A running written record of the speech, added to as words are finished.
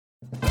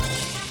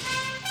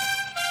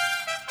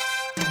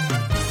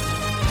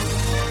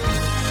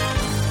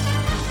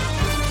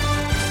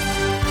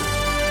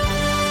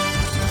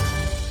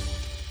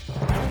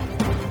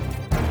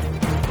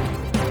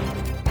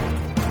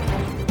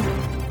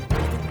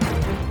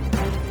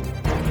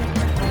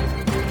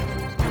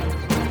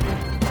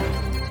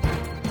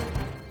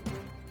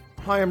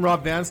Hi, I'm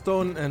Rob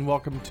Vanstone, and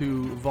welcome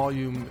to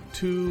Volume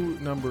 2,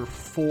 Number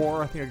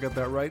 4, I think I got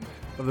that right,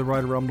 of the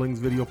Rider Rumblings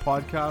video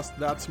podcast.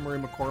 That's Murray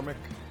McCormick.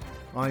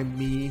 I'm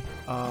me.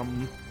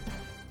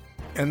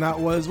 And that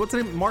was, what's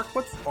the name? Mark,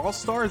 what's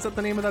All-Star? Is that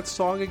the name of that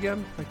song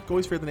again? I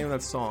always forget the name of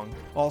that song.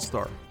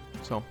 All-Star.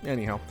 So,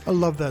 anyhow. I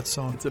love that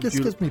song. It's a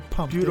gets me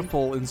pumped.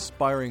 Beautiful,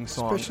 inspiring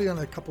song. Especially on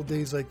a couple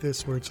days like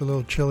this where it's a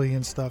little chilly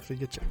and stuff.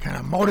 It gets you kind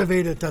of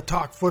motivated to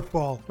talk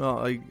football.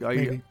 Well,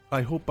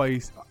 I hope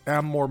I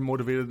am more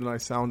motivated than I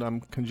sound.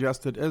 I'm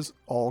congested as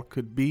all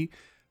could be.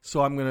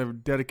 So I'm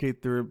going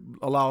to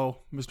allow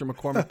Mr.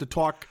 McCormick to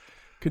talk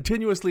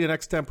continuously and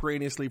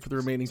extemporaneously for the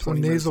remaining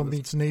 20 minutes. So nasal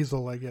meets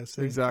nasal, I guess.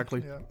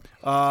 Exactly.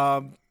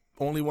 Yeah.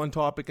 Only one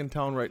topic in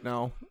town right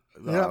now.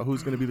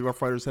 Who's going to be the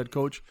Rough Riders head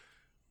coach?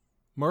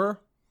 Murr,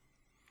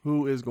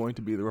 who is going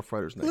to be the Rough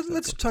Riders next?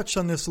 Let's touch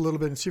on this a little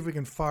bit and see if we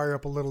can fire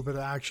up a little bit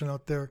of action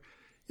out there.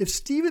 If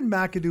Stephen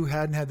McAdoo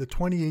hadn't had the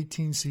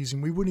 2018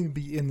 season, we wouldn't even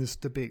be in this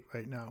debate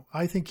right now.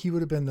 I think he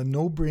would have been the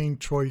no-brain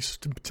choice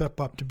to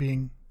step up to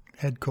being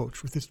head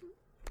coach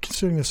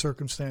considering the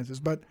circumstances.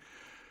 But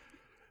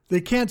they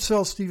can't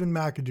sell Stephen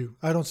McAdoo.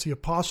 I don't see a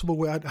possible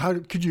way. How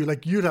could you?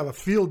 You'd have a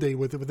field day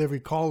with it, with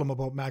every column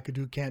about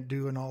McAdoo can't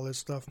do and all this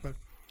stuff. But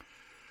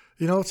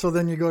so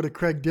then you go to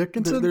Craig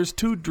Dickinson. There's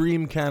two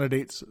dream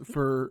candidates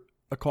for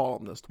a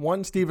columnist.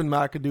 One, Stephen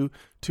McAdoo.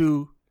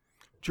 Two,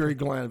 Jerry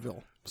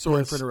Glanville.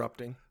 Sorry for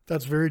interrupting.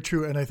 That's very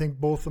true, and I think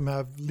both of them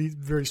have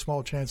very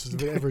small chances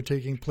of it ever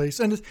taking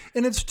place. And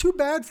it's too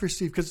bad for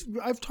Steve, because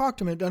I've talked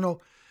to him. I know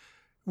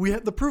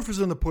the proof is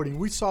in the pudding.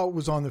 We saw what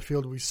was on the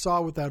field. We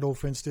saw what that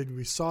offense did.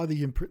 We saw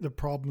the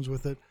problems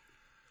with it.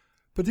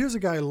 But here's a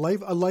guy, a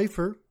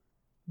lifer,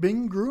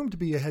 being groomed to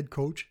be a head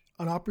coach.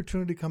 An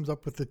opportunity comes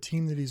up with the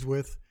team that he's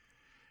with,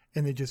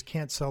 and they just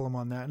can't sell him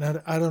on that.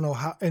 And I don't know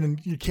how, and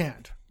you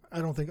can't.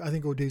 I think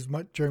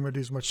Jerry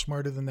O'Day's much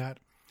smarter than that.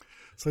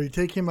 So you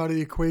take him out of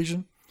the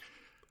equation.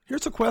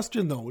 Here's a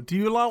question, though. Do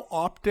you allow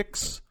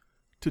optics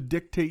to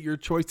dictate your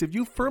choice? If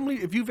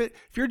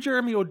you're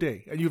Jeremy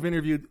O'Day and you've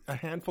interviewed a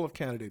handful of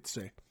candidates,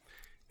 say,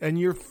 and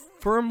you're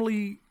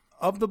firmly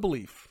of the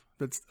belief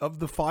that of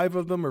the 5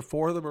 of them or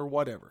 4 of them or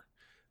whatever,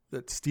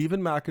 that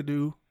Stephen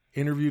McAdoo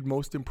interviewed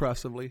most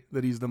impressively,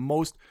 that he's the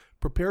most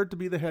prepared to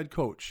be the head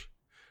coach,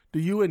 do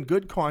you, in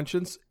good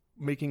conscience,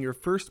 making your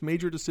first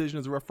major decision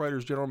as a Rough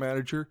Riders general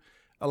manager,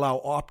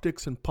 allow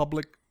optics and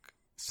public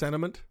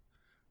sentiment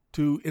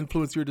to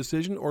influence your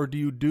decision, or do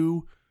you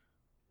do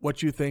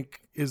what you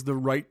think is the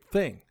right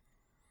thing?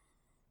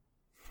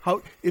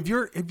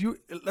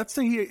 Let's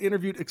say he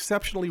interviewed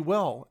exceptionally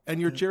well, and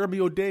you're Jeremy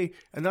O'Day,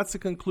 and that's the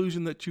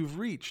conclusion that you've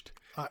reached.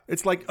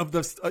 It's like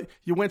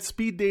you went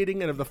speed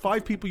dating, and of the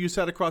 5 people you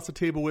sat across the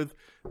table with,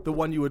 the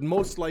one you would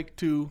most like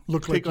to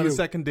take on a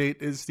second date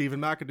is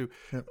Stephen McAdoo.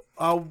 Yep.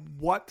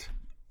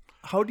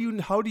 How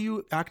do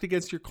you act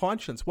against your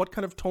conscience? What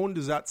kind of tone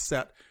does that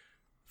set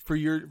for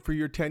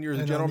your tenure as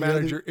a general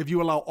manager if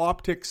you allow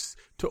optics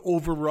to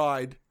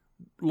override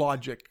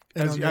logic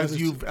as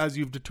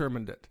you've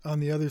determined it? On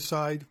the other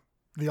side,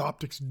 the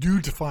optics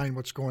do define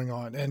what's going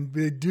on, and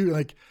they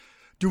do.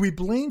 Do we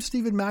blame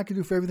Stephen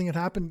McAdoo for everything that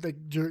happened? Like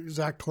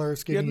Zach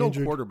Claris getting injured. He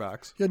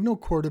had no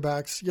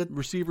quarterbacks.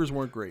 Receivers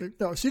weren't great.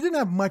 No, so he didn't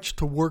have much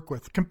to work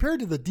with. Compared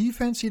to the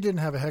defense, he didn't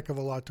have a heck of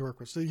a lot to work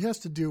with. So he has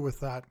to deal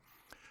with that.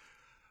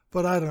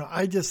 But I don't know.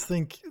 I just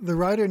think the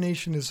Rider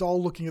Nation is all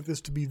looking at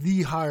this to be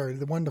the hire,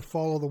 the one to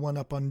follow the one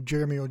up on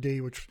Jeremy O'Day,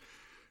 which,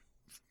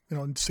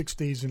 in 6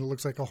 days and it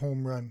looks like a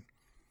home run.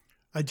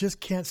 I just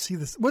can't see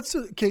this.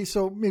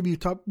 So maybe you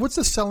talk. What's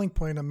the selling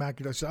point on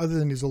McAdoo other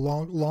than he's a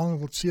long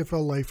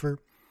CFL lifer?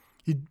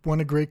 He won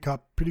a Grey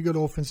Cup, pretty good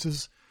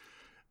offenses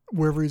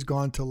wherever he's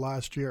gone till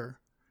last year.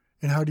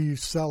 And how do you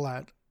sell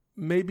that?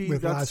 Maybe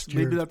that's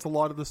a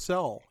lot of the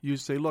sell. You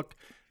say, look,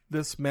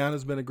 this man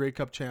has been a Grey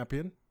Cup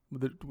champion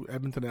with the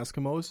Edmonton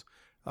Eskimos.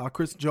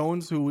 Chris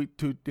Jones,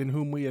 in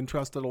whom we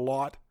entrusted a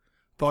lot,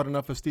 thought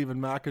enough of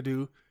Stephen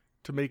McAdoo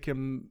to make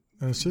him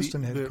an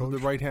assistant head coach, the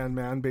right-hand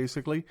man,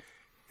 basically.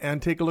 And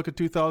take a look at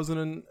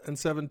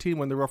 2017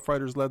 when the Rough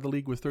Riders led the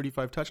league with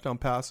 35 touchdown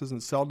passes,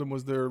 and seldom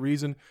was there a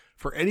reason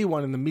for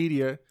anyone in the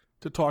media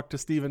to talk to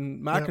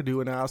Stephen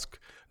McAdoo and ask.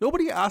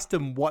 Nobody asked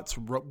him what's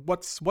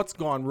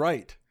gone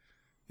right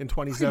in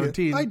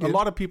 2017. I did. A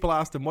lot of people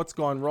asked him what's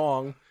gone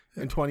wrong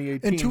in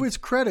 2018. And to his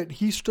credit,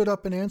 he stood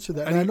up and answered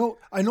that. And I know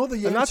the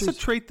answers. And that's a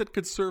trait that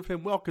could serve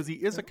him well because he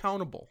is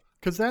accountable.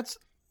 Because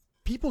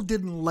people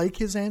didn't like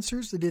his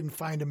answers. They didn't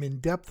find him in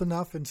depth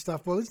enough and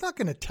stuff. Well, he's not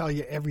going to tell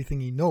you everything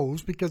he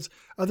knows because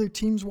other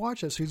teams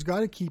watch us. So he's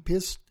got to keep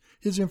his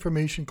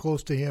information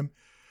close to him.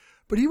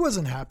 But he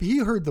wasn't happy. He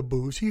heard the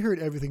boos. He heard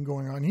everything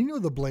going on. He knew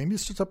the blame. He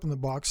sits up in the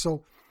box.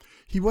 So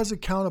he was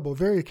accountable,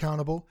 very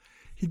accountable.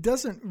 He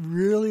doesn't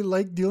really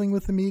like dealing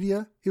with the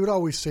media. He would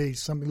always say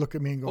something, look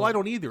at me and go, well, I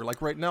don't either.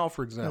 Like right now,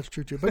 for example. That's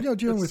true too. But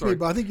dealing with me,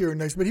 but I think you're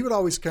nice. But he would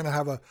always kind of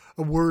have a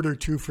word or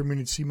two for me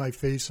to see my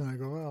face. And I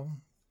go,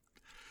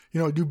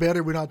 well, do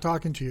better. We're not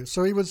talking to you.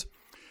 So he was,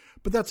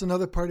 but that's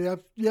another part.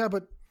 Yeah,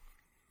 but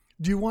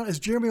do you want, as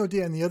Jeremy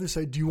O'Day on the other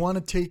side, do you want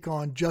to take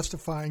on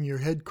justifying your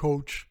head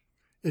coach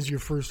as your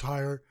first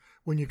hire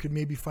when you could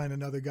maybe find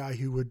another guy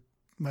who would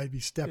maybe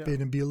step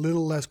in and be a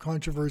little less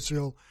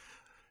controversial,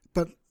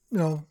 but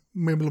maybe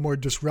a little more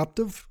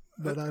disruptive.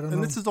 But I don't know.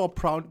 And this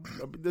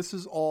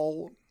is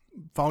all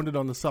founded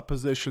on the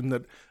supposition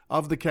that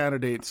of the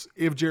candidates,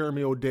 if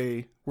Jeremy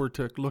O'Day were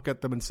to look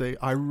at them and say,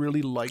 I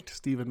really liked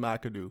Stephen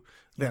McAdoo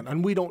then,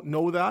 and we don't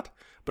know that,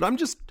 but I'm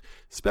just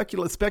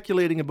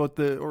speculating about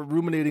or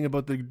ruminating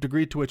about the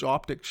degree to which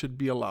optics should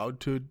be allowed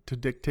to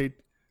dictate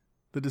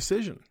the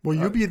decision. Well,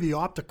 you'll be the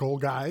optical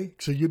guy,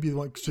 so you'll be the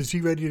one. So is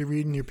he ready to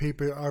read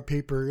in our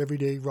paper every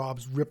day?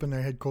 Rob's ripping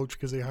their head coach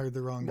because they hired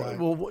the wrong guy.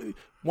 Well,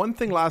 one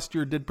thing last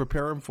year did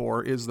prepare him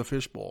for is the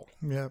fishbowl.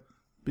 Yeah.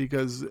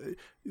 Because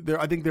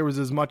I think there was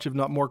as much, if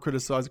not more,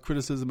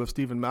 criticism of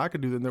Stephen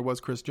McAdoo than there was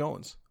Chris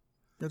Jones.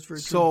 That's very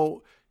true.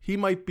 So he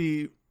might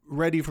be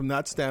ready from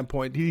that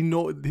standpoint.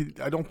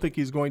 I don't think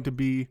he's going to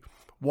be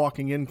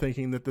walking in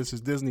thinking that this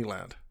is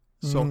Disneyland.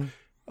 So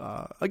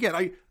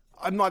again,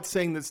 I'm not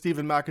saying that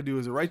Stephen McAdoo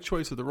is the right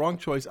choice or the wrong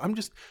choice. I'm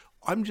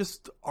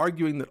just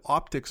arguing that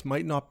optics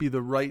might not be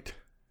the right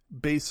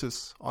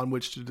basis on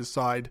which to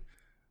decide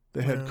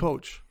the head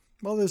coach.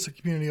 Well, there's a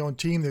community-owned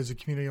team. There's a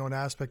community-owned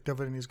aspect of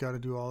it, and he's got to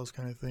do all those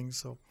kind of things.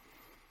 So,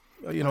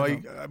 I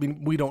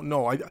mean, we don't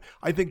know.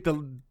 I think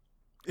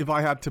if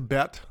I had to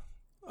bet,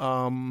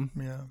 I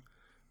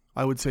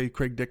would say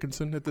Craig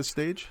Dickinson at this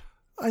stage.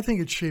 I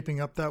think it's shaping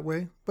up that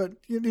way. But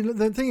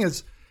the thing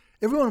is,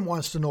 everyone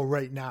wants to know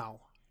right now,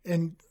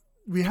 and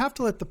we have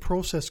to let the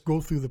process go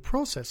through the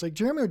process. Like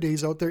Jeremy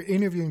O'Day's out there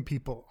interviewing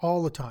people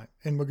all the time,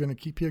 and we're going to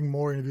keep hearing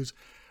more interviews.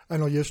 I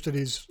know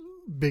yesterday's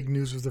big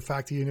news was the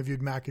fact he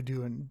interviewed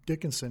McAdoo and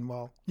Dickinson.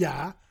 Well,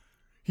 yeah,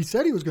 he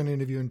said he was going to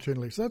interview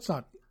internally, so that's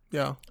not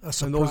a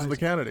surprise. And those are the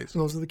candidates.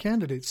 Those are the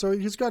candidates. So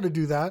he's got to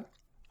do that.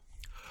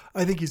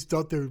 I think he's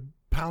out there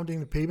pounding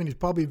the pavement. He's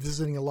probably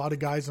visiting a lot of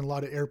guys in a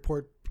lot of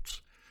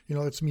airports.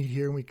 Let's meet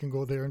here and we can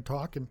go there and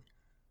talk. And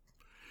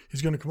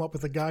he's going to come up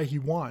with the guy he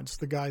wants,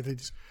 the guy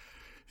that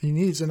he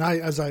needs. And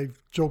as I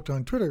joked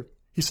on Twitter,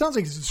 he sounds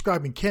like he's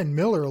describing Ken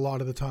Miller a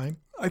lot of the time.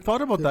 I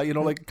thought about that.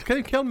 Like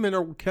Ken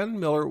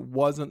Miller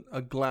wasn't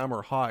a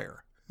glamour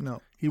hire.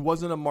 No, he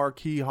wasn't a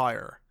marquee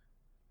hire.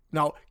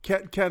 Now,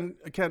 Eric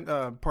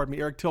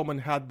Tillman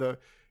had the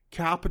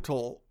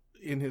capital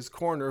in his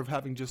corner of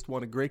having just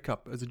won a Grey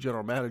Cup as a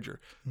general manager.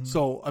 Mm-hmm.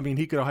 So, I mean,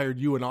 he could have hired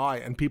you and I,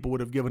 and people would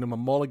have given him a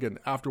mulligan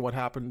after what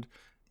happened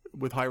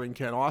with hiring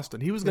Ken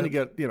Austin. He was going to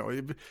get,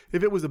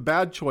 if it was a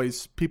bad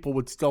choice, people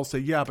would still say,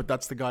 yeah, but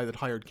that's the guy that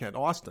hired Ken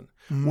Austin.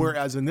 Mm-hmm.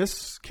 Whereas in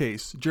this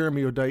case,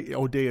 Jeremy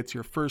O'Day, it's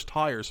your first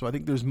hire. So I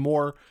think there's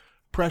more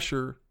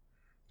pressure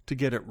to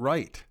get it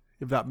right,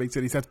 if that makes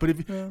any sense. But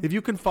if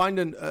you can find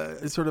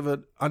a sort of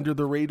an under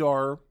the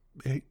radar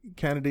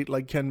candidate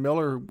like Ken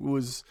Miller,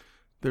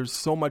 there's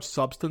so much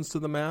substance to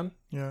the man.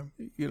 Yeah.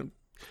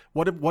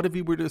 What if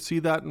he were to see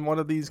that in one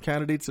of these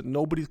candidates that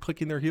nobody's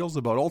clicking their heels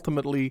about?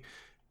 Ultimately,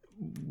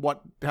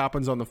 what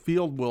happens on the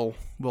field will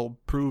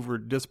prove or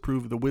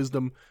disprove the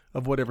wisdom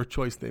of whatever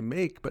choice they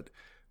make. But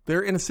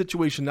they're in a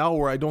situation now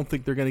where I don't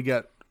think they're going to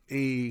get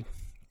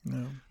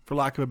for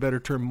lack of a better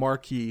term,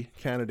 marquee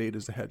candidate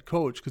as the head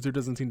coach, because there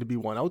doesn't seem to be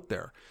one out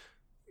there.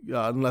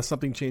 Unless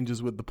something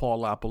changes with the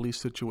Paul LaPolice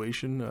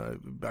situation.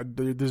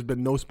 There's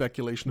been no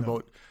speculation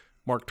about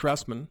Mark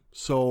Trestman.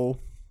 So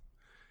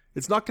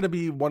it's not going to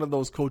be one of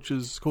those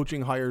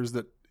coaching hires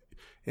that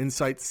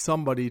incites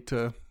somebody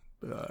to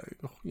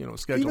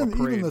schedule a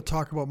parade. Even the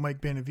talk about Mike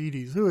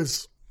Benavides, who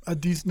is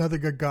another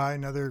good guy,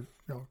 another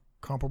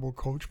comparable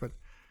coach, but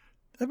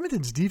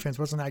Edmonton's defense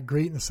wasn't that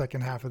great in the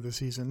second half of the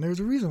season. There's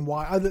a reason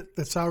why.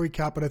 The salary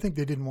cap, but I think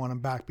they didn't want him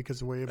back because of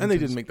the way Edmonton's... And they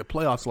didn't make the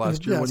playoffs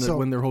last year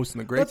when they're hosting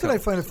the Grey Cup. That's what I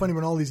find it funny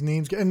when all these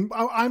names get... And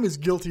I'm as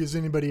guilty as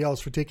anybody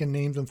else for taking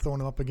names and throwing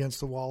them up against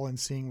the wall and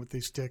seeing what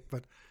they stick.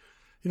 But,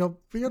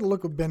 we got to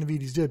look what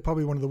Benavides did.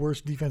 Probably one of the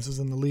worst defenses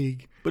in the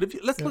league. But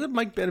let's look at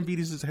Mike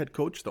Benavides as a head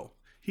coach, though.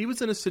 He was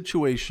in a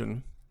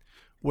situation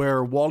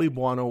where Wally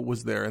Buono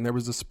was there, and there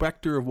was a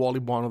specter of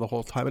Wally Buono the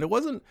whole time. And it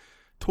wasn't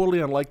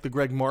totally unlike the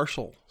Greg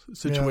Marshall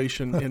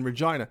situation in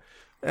Regina.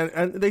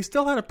 And they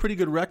still had a pretty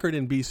good record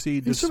in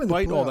BC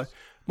despite all that.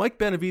 Mike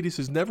Benavides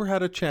has never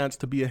had a chance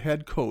to be a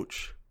head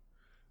coach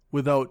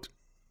without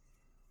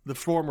the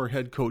former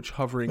head coach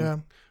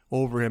hovering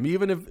over him.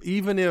 Even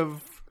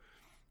if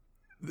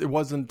there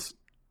wasn't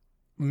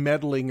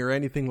meddling or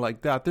anything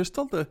like that, there's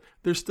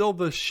still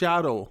the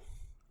shadow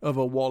of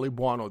a Wally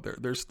Buono there.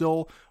 There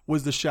still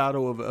was the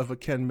shadow of a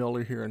Ken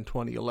Miller here in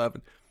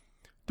 2011.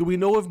 Do we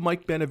know if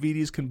Mike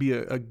Benavides can be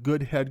a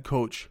good head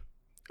coach,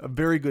 a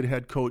very good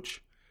head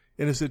coach,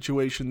 in a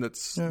situation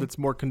that's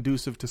more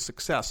conducive to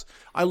success?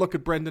 I look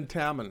at Brendan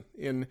Taman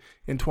in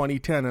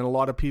 2010, and a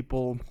lot of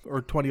people,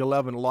 or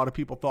 2011, a lot of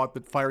people thought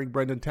that firing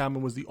Brendan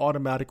Taman was the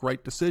automatic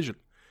right decision.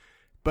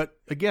 But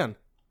again,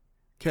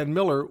 Ken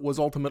Miller was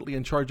ultimately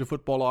in charge of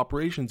football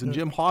operations, and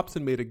Jim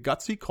Hobson made a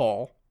gutsy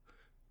call,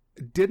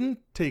 didn't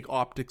take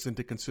optics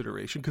into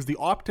consideration, because the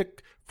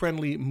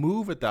optic-friendly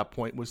move at that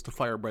point was to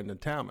fire Brendan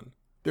Taman.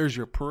 There's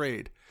your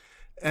parade.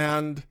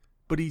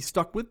 But but he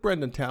stuck with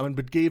Brendan Taman,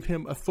 but gave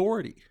him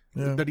authority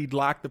that he'd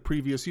lacked the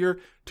previous year.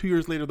 2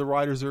 years later, the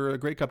Riders are a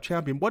Grey Cup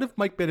champion. What if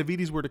Mike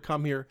Benavides were to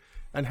come here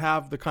and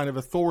have the kind of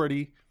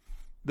authority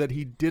that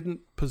he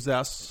didn't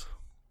possess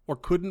or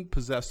couldn't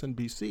possess in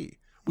BC?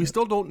 We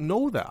still don't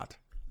know that.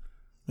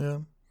 Yeah.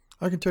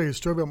 I can tell you a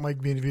story about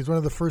Mike Benavides. One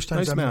of the first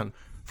times I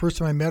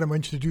met him, I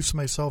introduced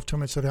myself to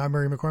him. I said, "Hi,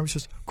 Murray McCormick." He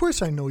says, "Of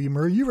course I know you,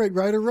 Murray. You write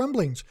Rider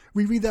Rumblings.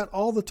 We read that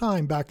all the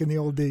time back in the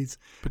old days."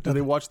 But do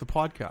they watch the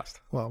podcast?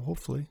 Well,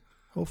 hopefully.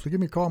 Give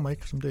me a call,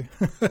 Mike, someday.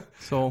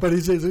 But he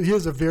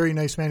is a very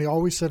nice man. He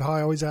always said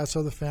hi, always asked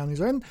how the families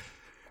are. And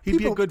he'd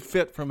be a good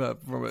fit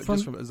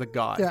as a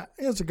guy. Yeah,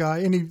 as a guy.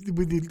 And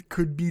he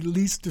could be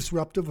least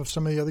disruptive of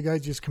some of the other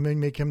guys. Just come in,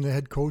 make him the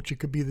head coach. He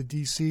could be the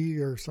DC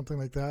or something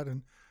like that,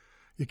 and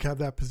you can have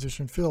that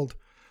position filled.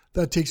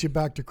 That takes you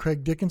back to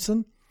Craig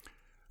Dickinson.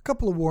 A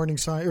couple of warning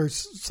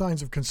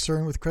signs of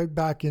concern with Craig.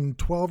 Back in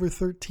 12 or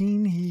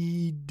 13,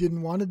 he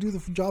didn't want to do the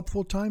job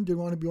full time,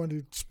 wanted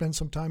to spend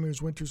some time in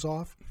his winters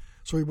off,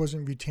 so he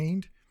wasn't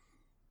retained.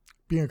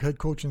 Being a head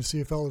coach in the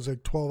CFL is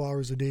like 12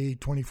 hours a day,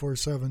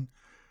 24/7.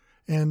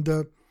 And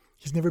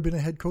he's never been a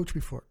head coach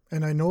before.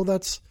 And I know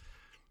that's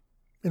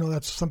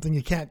something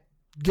you can't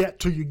get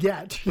till you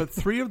get. But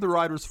 3 of the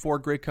Riders' 4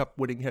 Grey Cup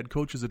winning head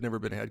coaches had never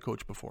been a head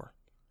coach before.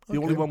 The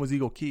only one was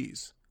Eagle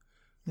Keys.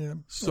 Yeah.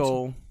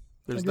 So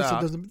there's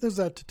that. There's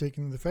that to take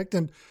into effect.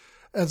 And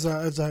as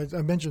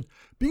I mentioned,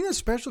 being a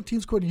special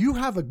teams coach, you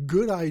have a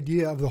good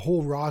idea of the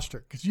whole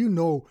roster because you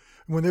know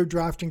when they're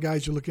drafting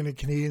guys, you're looking at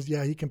Canadians.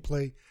 Yeah, he can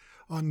play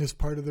on this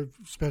part of the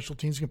special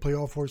teams. He can play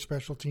all 4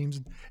 special teams,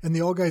 and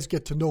the all guys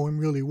get to know him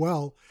really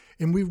well.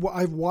 And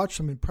I've watched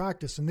them in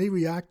practice, and they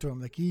react to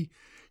him like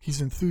he's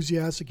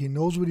enthusiastic. He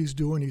knows what he's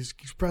doing. He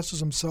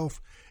expresses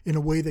himself in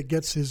a way that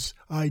gets his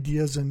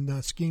ideas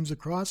and schemes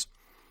across.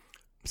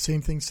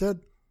 Same thing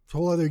said. It's a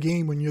whole other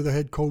game when you're the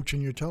head coach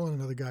and you're telling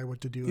another guy what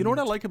to do. You know what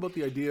I like about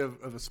the idea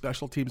of a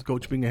special teams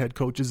coach being a head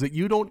coach is that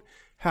you don't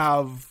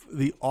have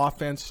the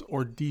offense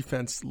or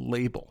defense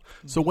label.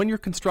 So when you're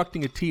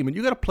constructing a team and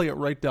you got to play it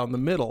right down the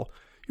middle,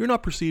 you're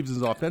not perceived as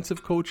an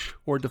offensive coach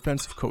or a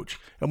defensive coach.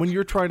 And when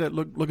you're trying to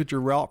look at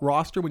your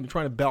roster, when you're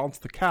trying to balance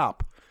the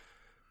cap,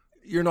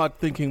 you're not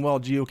thinking, well,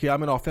 gee, okay, I'm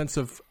the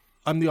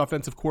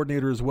offensive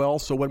coordinator as well.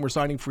 So when we're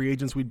signing free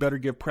agents, we'd better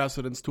give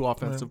precedence to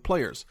offensive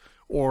players,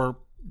 or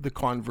the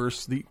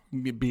converse,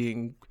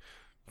 being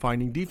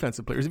finding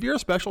defensive players. If you're a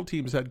special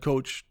teams head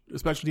coach, a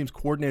special teams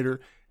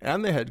coordinator,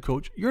 and the head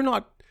coach, you're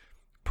not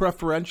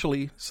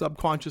preferentially,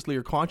 subconsciously,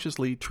 or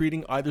consciously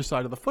treating either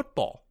side of the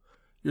football.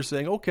 You're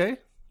saying, okay,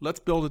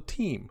 let's build a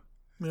team.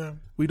 Yeah.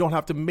 We don't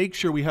have to make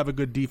sure we have a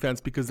good defense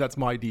because that's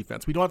my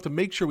defense. We don't have to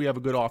make sure we have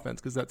a good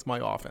offense because that's my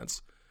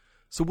offense.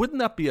 So wouldn't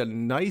that be a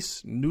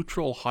nice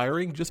neutral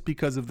hiring just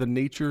because of the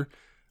nature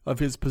of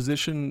his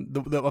position,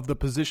 of the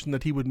position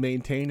that he would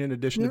maintain in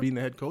addition to being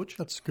the head coach?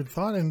 That's a good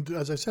thought. And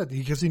as I said,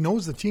 because he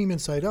knows the team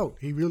inside out.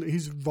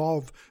 He's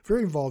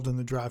very involved in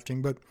the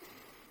drafting. But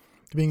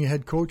being a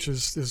head coach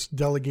is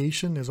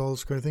delegation, there's all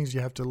those kind of things you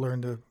have to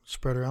learn to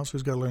spread around. So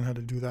he's got to learn how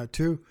to do that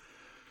too.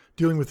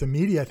 Dealing with the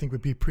media, I think,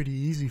 would be pretty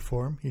easy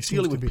for him.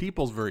 Dealing with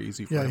people is very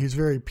easy for him. Yeah, he's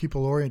very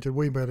people-oriented,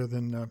 way better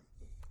than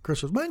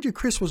Chris was. Mind you,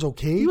 Chris was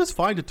okay. He was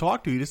fine to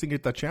talk to. He just didn't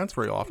get that chance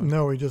very often.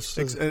 No, he just...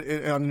 in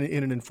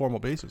an informal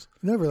basis.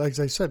 Never. Like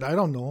I said, I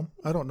don't know him.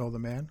 I don't know the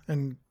man.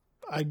 And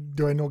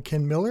do I know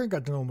Ken Miller?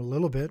 Got to know him a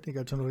little bit. I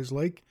got to know what he's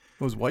like.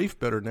 His wife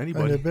better than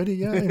anybody. I bet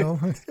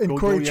and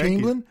Corey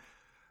Chamberlain.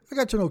 I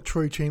got to know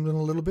Troy Chamberlain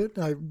a little bit.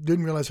 I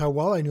didn't realize how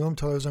well I knew him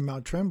until I was on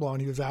Mount Tremblant,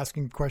 and he was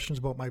asking questions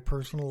about my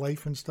personal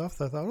life and stuff.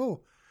 So I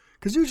thought,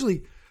 because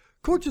usually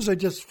coaches are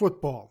just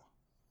football.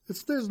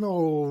 There's no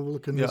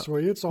looking this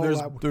way. It's all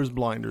that. There's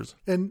blinders.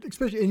 And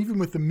even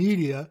with the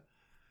media,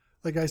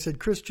 like I said,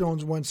 Chris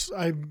Jones once,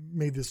 I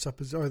made this up,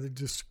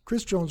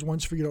 Chris Jones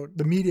once figured out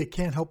the media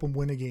can't help him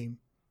win a game.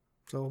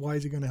 So why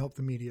is he going to help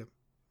the media?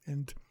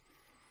 And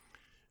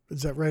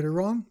is that right or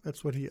wrong?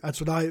 That's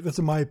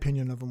my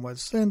opinion of him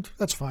was. And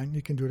that's fine.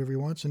 He can do whatever he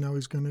wants. And now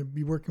he's going to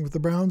be working with the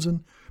Browns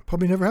and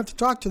probably never have to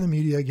talk to the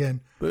media again.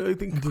 But I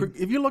think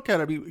if you look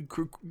at it,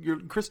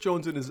 Chris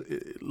Jones is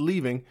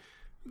leaving.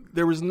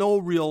 There was no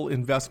real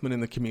investment in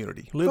the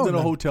community. Lived in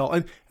a hotel.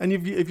 And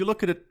if you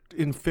look at it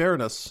in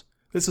fairness,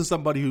 this is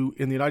somebody who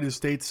in the United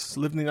States,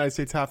 lived in the United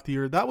States half the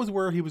year. That was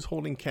where he was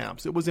holding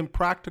camps. It was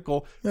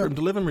impractical for him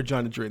to live in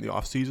Regina during the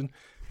off season.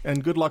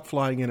 And good luck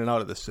flying in and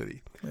out of the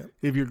city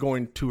if you're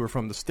going to or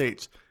from the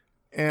States.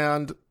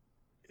 And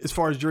as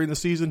far as during the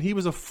season, he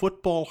was a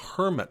football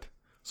hermit.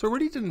 So it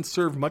really didn't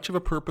serve much of a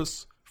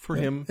purpose for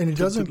him and he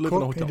doesn't live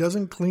in a hotel. He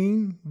doesn't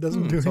clean,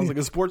 doesn't do anything. Sounds like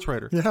a sports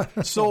writer. Yeah.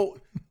 So...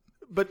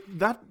 But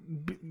that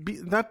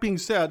being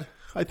said,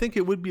 I think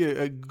it would be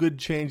a good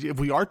change if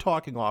we are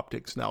talking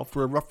optics now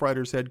for a Rough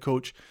Riders head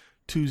coach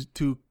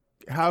to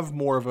have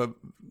more of a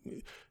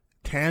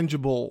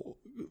tangible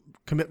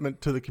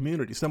commitment to the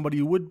community. Somebody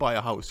who would buy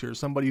a house here,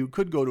 somebody who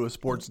could go to a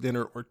sports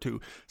dinner or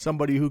two,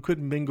 somebody who could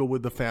mingle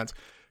with the fans.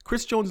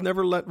 Chris Jones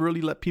never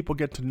really let people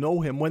get to know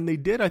him. When they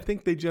did, I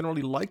think they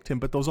generally liked him,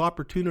 but those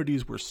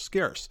opportunities were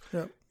scarce.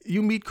 Yeah.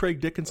 you meet Craig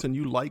Dickinson,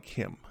 you like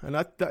him. And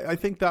I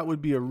think that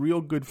would be a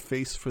real good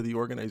face for the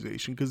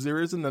organization because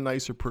there isn't a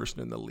nicer person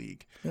in the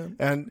league. Yeah.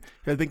 And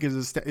I think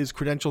his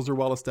credentials are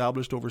well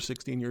established over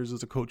 16 years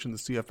as a coach in the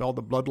CFL.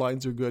 The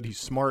bloodlines are good. He's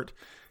smart.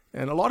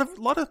 And a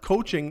lot of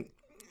coaching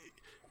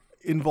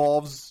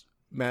involves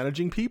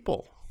managing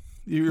people.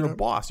 You're a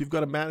boss. You've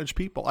got to manage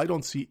people. I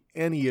don't see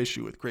any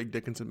issue with Craig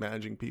Dickinson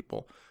managing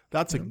people.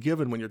 That's a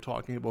given when you're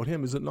talking about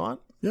him, is it not?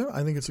 Yeah,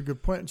 I think it's a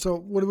good point. So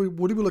what do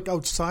we look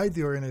outside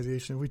the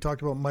organization? We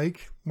talked about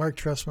Mark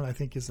Trestman, I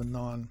think, is a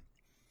non.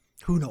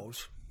 Who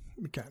knows?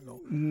 We can't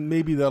know.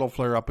 Maybe that'll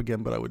flare up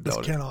again, but I would doubt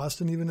it. Is Ken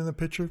Austin even in the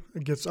picture?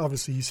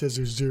 Obviously, he says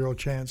there's zero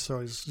chance, so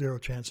there's zero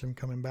chance of him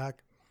coming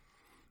back.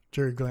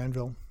 Jerry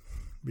Glanville,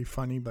 be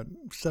funny, but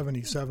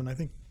 77. I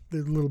think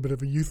there's a little bit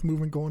of a youth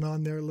movement going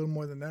on there, a little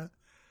more than that.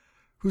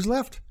 Who's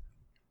left?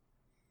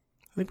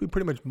 I think we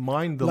pretty much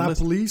mined the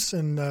list. LaPolice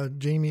and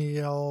Jamie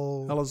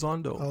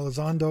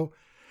Elizondo.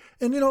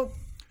 And,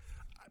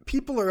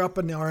 people are up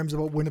in arms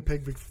about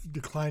Winnipeg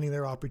declining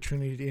their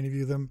opportunity to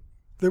interview them.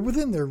 They're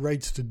within their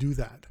rights to do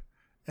that.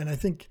 And I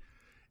think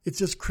it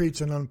just creates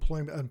an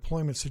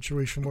employment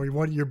situation where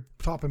one of your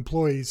top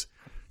employees,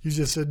 you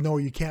just said, no,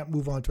 you can't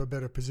move on to a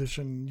better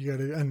position.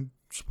 And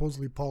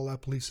supposedly Paul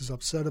LaPolice is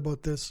upset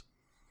about this.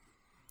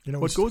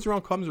 What goes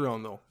around comes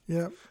around, though.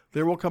 Yeah.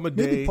 There will come a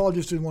day. Maybe Paul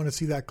just didn't want to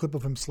see that clip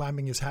of him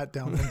slamming his hat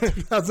down in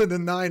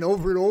 2009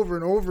 over and over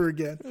and over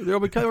again.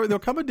 There'll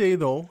come a day,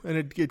 though, and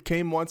it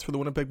came once for the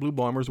Winnipeg Blue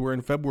Bombers, where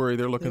in February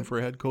they're looking for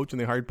a head coach, and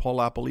they hired Paul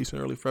LaPolice in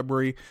early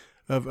February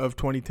of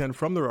 2010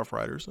 from the Rough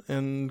Riders,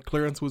 and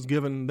clearance was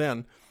given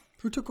then.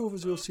 Who took over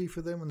as OC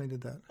for them when they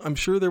did that? I'm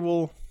sure there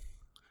will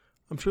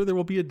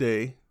be a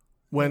day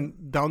when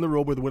down the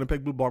road where the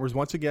Winnipeg Blue Bombers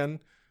once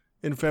again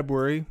in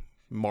February,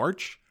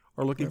 March,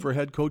 are looking for a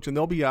head coach, and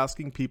they'll be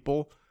asking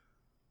people,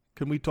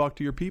 can we talk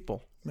to your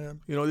people? Yeah.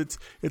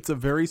 It's a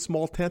very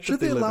small tent that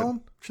they live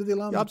in. Should they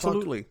allow them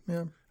Absolutely. to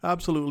talk? Yeah.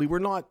 Absolutely.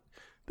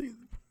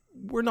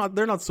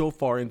 They're not so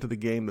far into the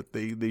game that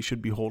they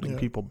should be holding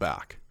people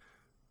back.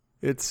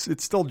 It's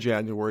still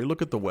January.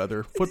 Look at the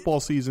weather. Football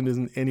season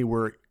isn't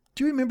anywhere.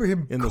 Do you remember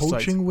him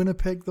coaching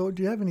Winnipeg, though?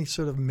 Do you have any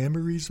sort of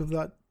memories of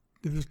that?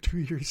 It was a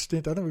 2-year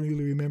stint. I don't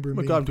really remember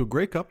him. Got him to a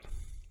Grey Cup.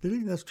 Did he?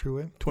 That's true,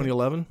 eh?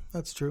 2011.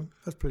 That's true.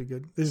 That's pretty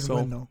good. They didn't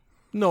win, though.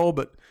 No,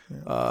 but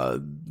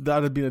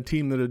that had been a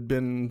team that had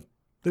been...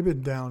 They've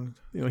been down.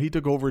 He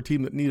took over a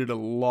team that needed a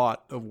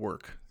lot of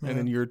work, and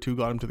in year 2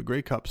 got him to the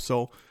Grey Cup.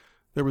 So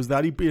there was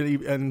that,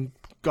 and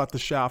got the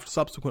shaft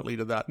subsequently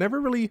to that.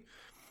 Never really...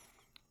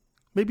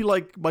 Maybe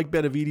like Mike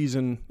Benavides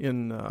in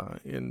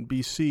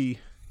BC,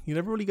 you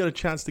never really got a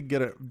chance to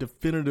get a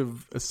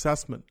definitive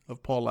assessment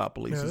of Paul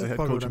LaPolice as a head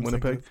coach in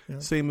Winnipeg. Yeah.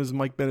 Same as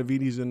Mike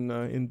Benavides in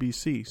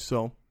BC.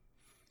 So,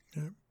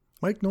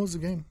 Mike knows the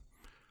game.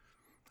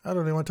 I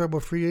don't know. You want to talk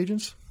about free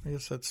agents? I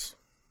guess that's,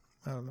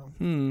 I don't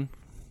know.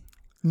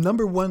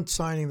 Number 1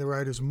 signing the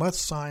Riders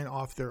must sign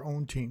off their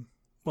own team.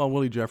 Well,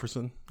 Willie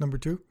Jefferson. Number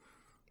 2?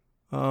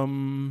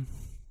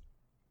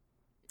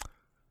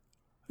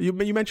 You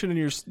mentioned in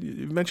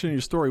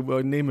your story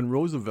Naaman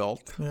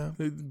Roosevelt. Yeah.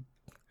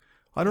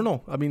 I don't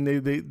know. I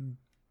mean,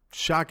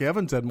 Shaq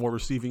Evans had more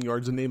receiving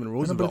yards than Naaman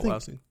Roosevelt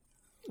last season.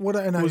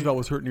 Roosevelt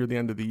was hurt near the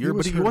end of the year,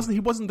 but he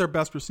wasn't their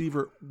best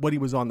receiver when he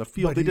was on the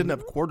field. They didn't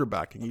have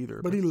quarterbacking either.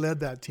 But he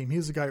led that team. He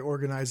was the guy who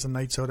organized the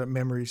nights out at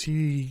Memories.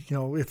 He,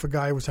 if a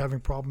guy was having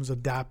problems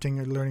adapting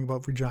or learning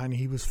about Regina,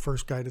 he was the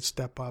first guy to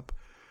step up.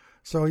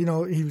 So,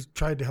 he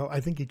tried to help. I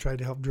think he tried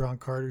to help Duron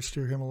Carter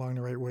steer him along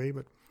the right way.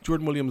 But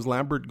Jordan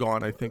Williams-Lambert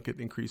gone, I think it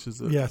increases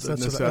the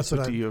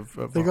necessity of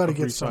they got to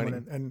get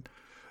someone and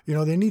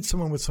they need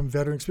someone with some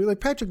veteran experience. Like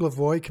Patrick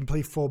Lavoie can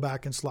play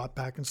fullback and slot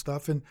back and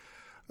stuff. And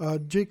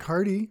Jake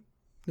Hardy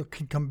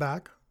can come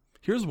back.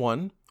 Here's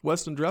one.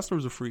 Weston Dressler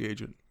was a free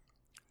agent.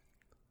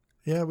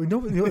 Yeah, we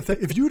know.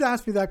 If you'd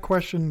asked me that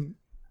question,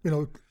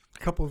 a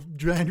couple of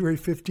January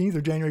 15th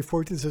or January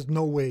 14th, says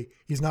no way.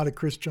 He's not a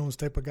Chris Jones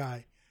type of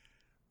guy.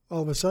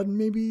 All of a sudden,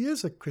 maybe he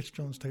is a Chris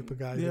Jones type of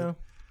guy. Yeah.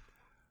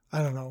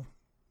 I don't know.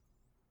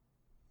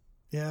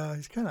 Yeah,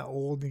 he's kind of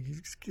old.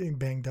 He's getting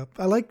banged up.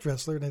 I like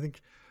Dressler, and I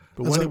think...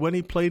 But when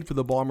he played for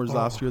the Bombers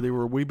last year, they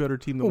were a way better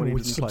team than when he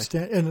didn't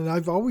play. And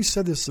I've always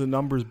said this. The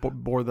numbers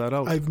bore that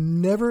out. I've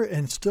never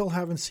and still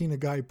haven't seen a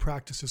guy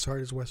practice as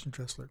hard as Weston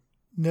Dressler.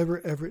 Never,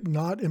 ever,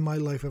 not in my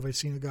life have I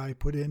seen a guy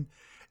put in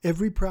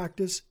every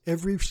practice,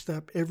 every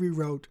step, every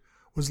route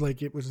was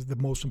like it was the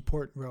most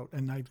important route.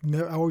 And I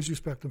always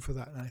respect him for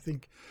that. And I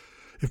think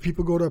if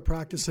people go to a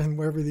practice and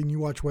wherever, then you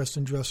watch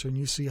Weston Dressler and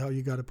you see how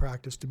you got to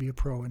practice to be a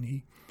pro. And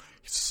he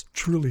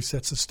truly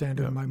sets a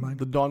standard in my mind.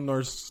 The Don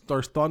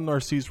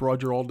Narcisse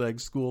Roger Aldag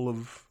school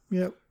of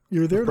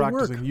you're there to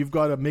work. You've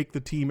got to make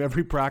the team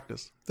every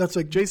practice. That's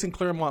like Jason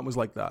Claremont was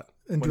like that.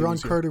 And Duron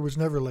Carter was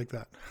never like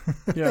that.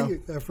 Yeah,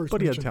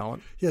 but he had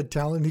talent. He had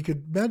talent. He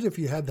could imagine if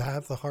he had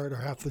half the heart or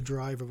half the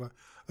drive of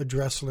a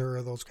Dressler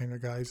or those kind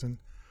of guys and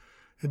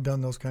had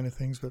done those kind of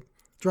things. But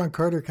Duron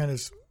Carter kind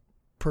of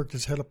perked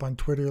his head up on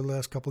Twitter the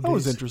last couple of days. That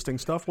was interesting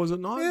stuff, was it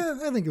not? Yeah,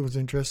 I think it was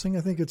interesting.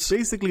 I think it's...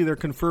 Basically, they're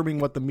confirming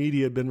what the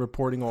media had been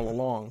reporting all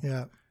along.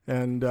 Yeah.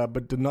 and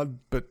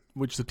but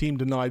which the team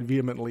denied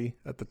vehemently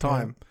at the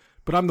time. Yeah.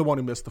 But I'm the one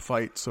who missed the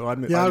fight, so I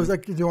was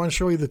like, do you want to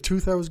show you the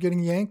tooth I was getting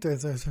yanked?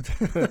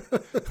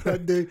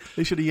 That day.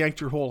 They should have yanked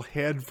your whole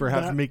head for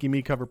making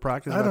me cover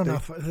practice. I don't know.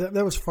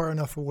 That was far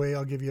enough away.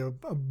 I'll give you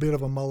a bit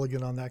of a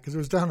mulligan on that because it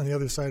was down on the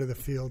other side of the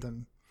field,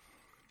 and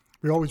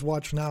we always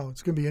watch now.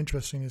 It's going to be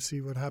interesting to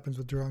see what happens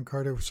with Duron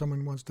Carter if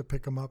someone wants to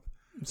pick him up.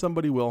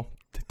 Somebody will.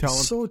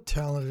 So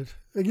talented.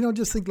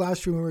 Just think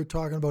last year when we were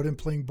talking about him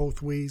playing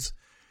both ways,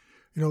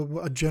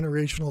 a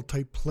generational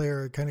type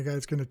player, kind of guy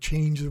that's going to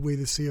change the way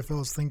the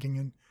CFL is thinking.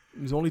 And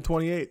he's only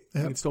 28. He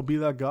can still be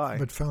that guy.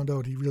 But found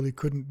out he really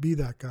couldn't be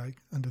that guy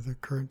under the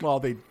current.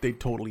 Well, they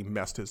totally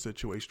messed his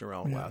situation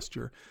around last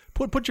year.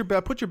 Put your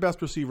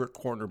best receiver at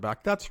cornerback.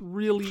 That's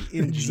really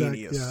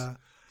ingenious. Yeah.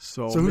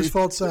 So whose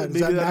fault's that?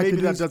 Maybe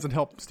that doesn't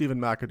help Stephen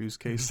McAdoo's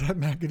case. Is that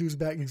McAdoo's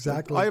back?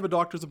 Exactly. I have a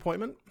doctor's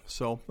appointment,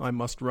 so I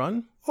must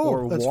run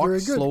that's walk very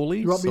good.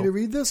 slowly. You want me to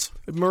read this?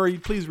 Murray,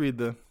 please read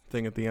the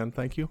thing at the end.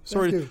 Thank you.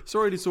 Sorry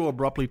to so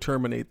abruptly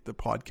terminate the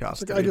podcast.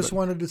 Today, I just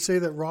wanted to say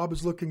that Rob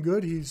is looking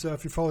good. He's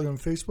if you follow him on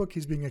Facebook,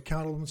 he's being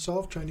accountable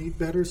himself, trying to eat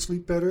better,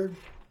 sleep better,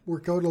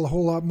 work out a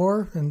whole lot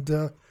more, and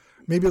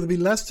maybe there'll be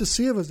less to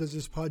see of us as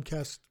this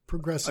podcast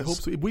progresses. I hope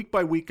so. Week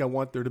by week, I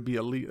want there to be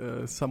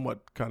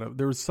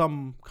there's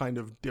some kind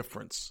of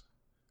difference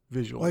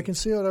visually. Well, I can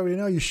see it already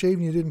now. You shaved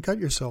and you didn't cut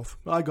yourself.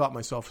 I got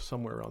myself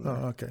somewhere around there.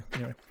 Oh, okay.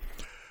 Anyway.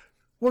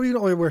 Well,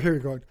 we're here.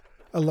 You go.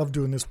 I love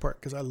doing this part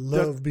because I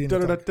love being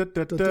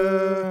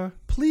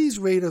Please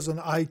rate us on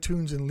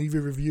iTunes and leave a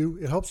review.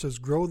 It helps us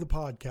grow the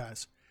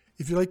podcast.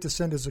 If you'd like to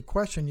send us a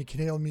question, you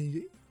can email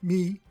me.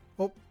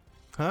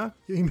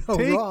 Email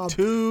Take Rob.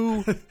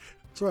 Two.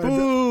 Sorry.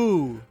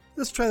 Boo.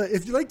 Let's try that.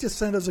 If you'd like to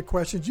send us a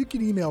question, you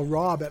can email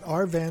Rob at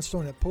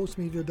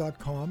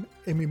rvanstone@postmedia.com,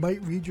 and we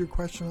might read your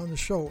question on the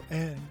show.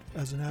 And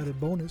as an added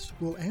bonus,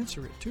 we'll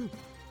answer it too.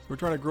 We're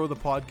trying to grow the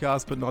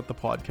podcast, but not the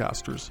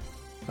podcasters.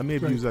 I may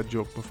have used that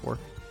joke before.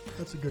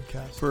 That's a good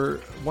cast. For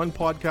one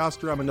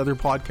podcaster, I'm another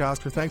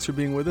podcaster. Thanks for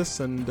being with us.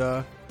 And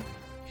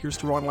here's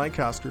to Ron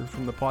Lancaster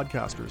from the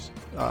podcasters.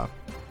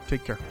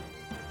 Take care.